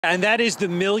And that is the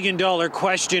million-dollar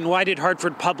question. Why did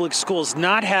Hartford Public Schools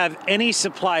not have any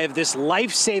supply of this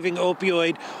life-saving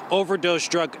opioid overdose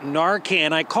drug,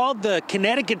 Narcan? I called the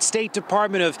Connecticut State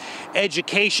Department of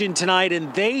Education tonight,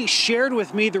 and they shared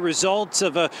with me the results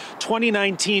of a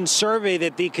 2019 survey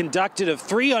that they conducted of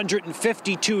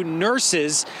 352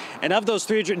 nurses. And of those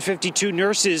 352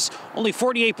 nurses, only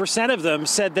 48% of them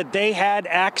said that they had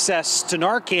access to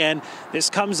Narcan.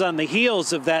 This comes on the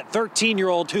heels of that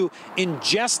 13-year-old who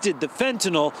ingested the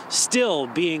fentanyl, still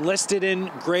being listed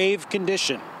in grave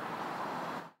condition.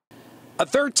 A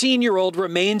 13-year-old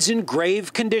remains in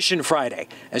grave condition Friday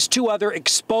as two other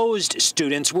exposed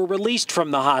students were released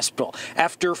from the hospital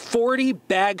after 40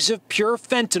 bags of pure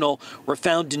fentanyl were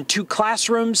found in two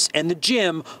classrooms and the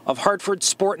gym of Hartford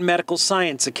Sport and Medical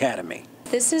Science Academy.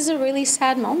 This is a really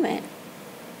sad moment.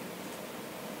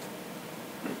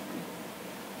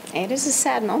 It is a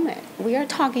sad moment. We are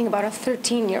talking about a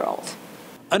 13-year-old.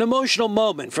 An emotional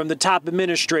moment from the top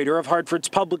administrator of Hartford's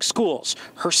public schools,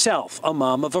 herself a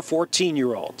mom of a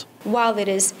 14-year-old. While it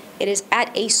is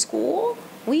at a school,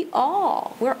 we're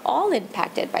all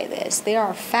impacted by this. There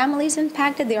are families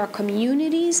impacted. There are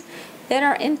communities that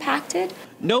are impacted.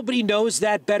 Nobody knows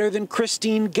that better than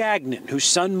Christine Gagnon, whose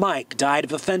son Mike died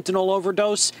of a fentanyl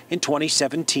overdose in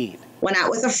 2017. Went out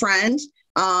with a friend,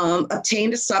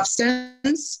 obtained a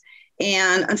substance,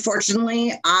 and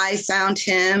unfortunately, I found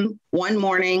him one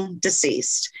morning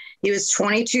deceased. He was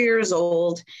 22 years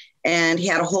old, and he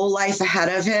had a whole life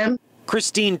ahead of him.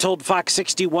 Christine told Fox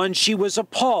 61 she was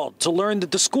appalled to learn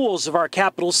that the schools of our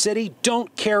capital city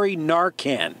don't carry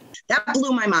Narcan. That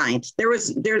blew my mind.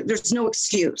 There's no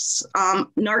excuse.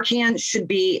 Narcan should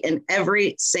be in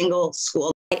every single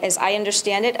school. As I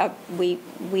understand it,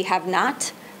 we have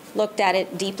not looked at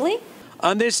it deeply.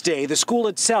 On this day, the school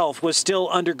itself was still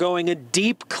undergoing a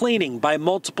deep cleaning by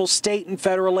multiple state and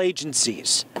federal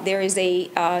agencies. There is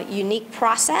a unique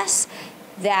process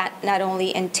that not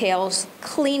only entails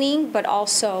cleaning, but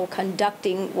also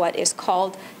conducting what is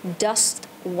called dust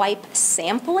wipe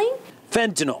sampling.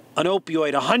 Fentanyl, an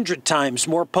opioid 100 times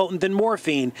more potent than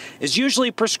morphine, is usually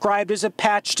prescribed as a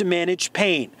patch to manage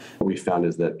pain. What we found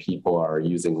is that people are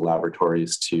using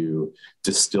laboratories to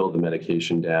distill the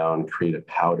medication down, create a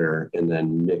powder, and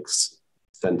then mix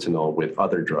fentanyl with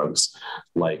other drugs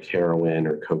like heroin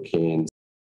or cocaine.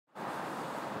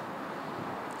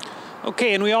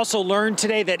 Okay, and we also learned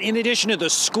today that in addition to the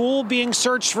school being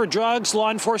searched for drugs,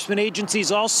 law enforcement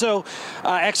agencies also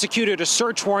executed a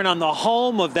search warrant on the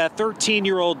home of that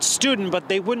 13-year-old student, but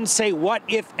they wouldn't say what,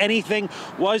 if anything,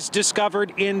 was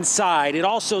discovered inside. It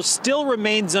also still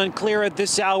remains unclear at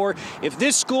this hour if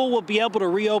this school will be able to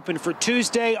reopen for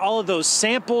Tuesday. All of those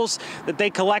samples that they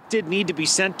collected need to be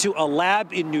sent to a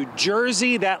lab in New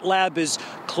Jersey. That lab is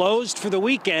closed for the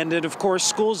weekend, and of course,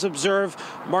 schools observe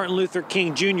Martin Luther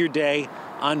King Jr. Day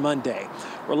on Monday.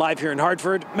 We're live here in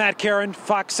Hartford. Matt Caron,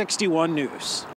 Fox 61 News.